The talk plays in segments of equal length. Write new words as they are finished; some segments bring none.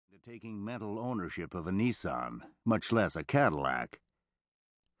taking mental ownership of a Nissan, much less a Cadillac.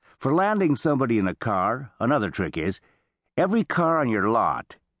 For landing somebody in a car, another trick is, every car on your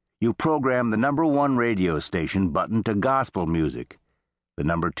lot, you program the number 1 radio station button to gospel music, the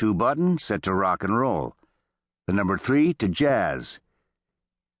number 2 button set to rock and roll, the number 3 to jazz.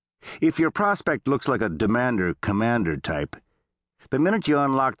 If your prospect looks like a demander-commander type, the minute you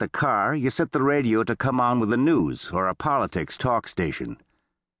unlock the car, you set the radio to come on with the news or a politics talk station.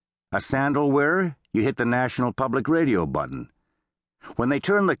 A sandal wearer, you hit the National Public Radio button. When they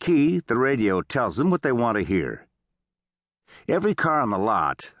turn the key, the radio tells them what they want to hear. Every car on the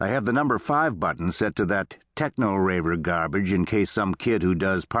lot, I have the number 5 button set to that techno-raver garbage in case some kid who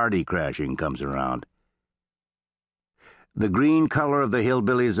does party crashing comes around. The green color of the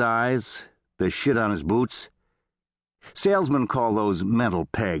hillbilly's eyes, the shit on his boots. Salesmen call those mental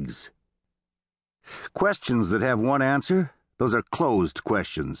pegs. Questions that have one answer, those are closed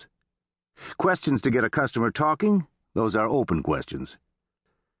questions. Questions to get a customer talking, those are open questions.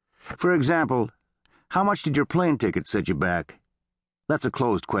 For example, how much did your plane ticket set you back? That's a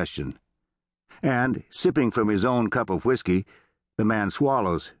closed question. And, sipping from his own cup of whiskey, the man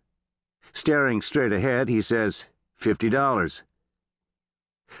swallows. Staring straight ahead, he says, $50.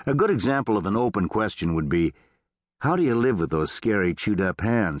 A good example of an open question would be, how do you live with those scary chewed-up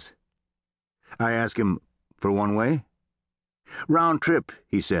hands? I ask him, for one way? Round trip,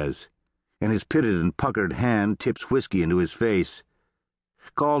 he says, and his pitted and puckered hand tips whiskey into his face.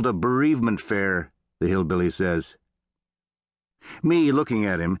 Called a bereavement fare, the hillbilly says. Me looking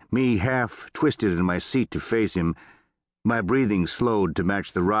at him, me half twisted in my seat to face him, my breathing slowed to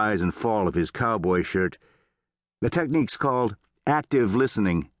match the rise and fall of his cowboy shirt. The technique's called active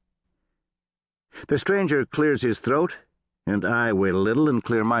listening. The stranger clears his throat, and I wait a little and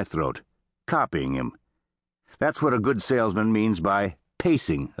clear my throat, copying him. That's what a good salesman means by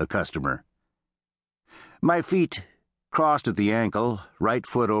pacing a customer. My feet crossed at the ankle, right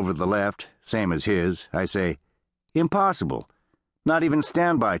foot over the left, same as his. I say, impossible. Not even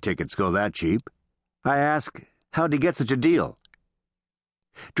standby tickets go that cheap. I ask, how'd he get such a deal?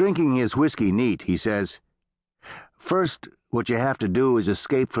 Drinking his whiskey neat, he says, first, what you have to do is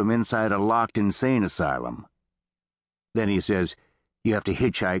escape from inside a locked insane asylum. Then he says, you have to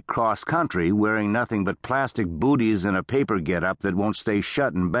hitchhike cross-country wearing nothing but plastic booties and a paper get-up that won't stay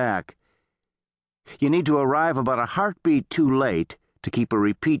shut and back. You need to arrive about a heartbeat too late to keep a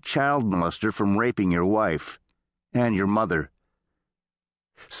repeat child molester from raping your wife and your mother.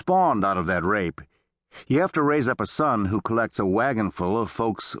 Spawned out of that rape, you have to raise up a son who collects a wagon full of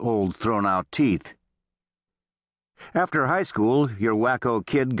folks' old thrown-out teeth. After high school, your wacko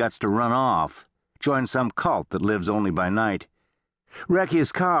kid gots to run off, join some cult that lives only by night, wreck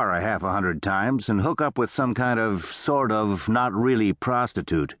his car 100 times, and hook up with some kind of, sort of, not really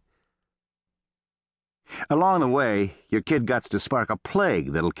prostitute. Along the way, your kid gots to spark a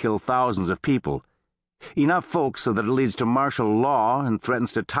plague that'll kill thousands of people, enough folks so that it leads to martial law and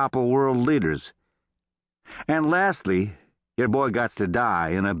threatens to topple world leaders. And lastly, your boy gots to die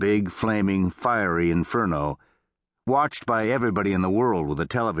in a big, flaming, fiery inferno, watched by everybody in the world with a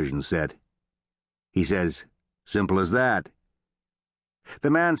television set. He says, simple as that. The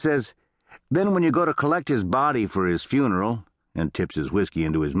man says, then when you go to collect his body for his funeral, and tips his whiskey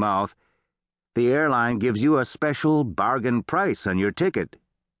into his mouth, the airline gives you a special bargain price on your ticket.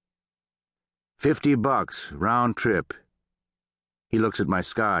 $50, round trip. He looks at my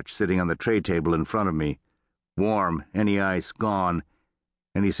scotch sitting on the tray table in front of me, warm, any ice gone,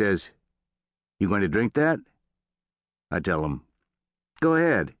 and he says, you going to drink that? I tell him, go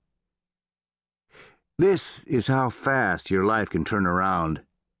ahead. This is how fast your life can turn around.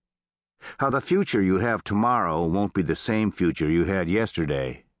 How the future you have tomorrow won't be the same future you had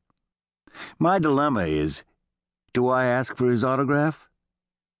yesterday. My dilemma is, do I ask for his autograph?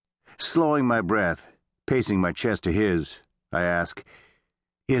 Slowing my breath, pacing my chest to his, I ask,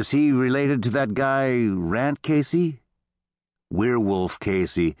 is he related to that guy, Rant Casey? Werewolf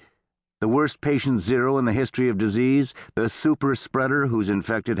Casey, the worst patient zero in the history of disease, the super spreader who's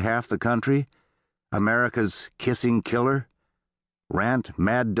infected half the country, America's kissing killer, Rant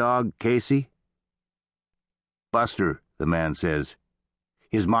Mad Dog Casey? Buster, the man says,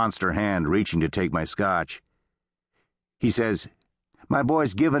 his monster hand reaching to take my scotch. He says, my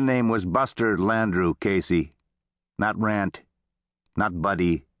boy's given name was Buster Landrew Casey, not Rant, not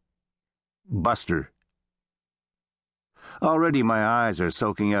Buddy, Buster. Already my eyes are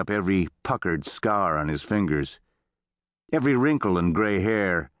soaking up every puckered scar on his fingers, every wrinkle and gray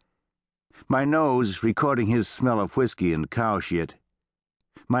hair, my nose recording his smell of whiskey and cow shit,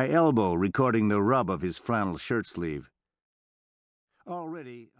 my elbow recording the rub of his flannel shirt sleeve. Already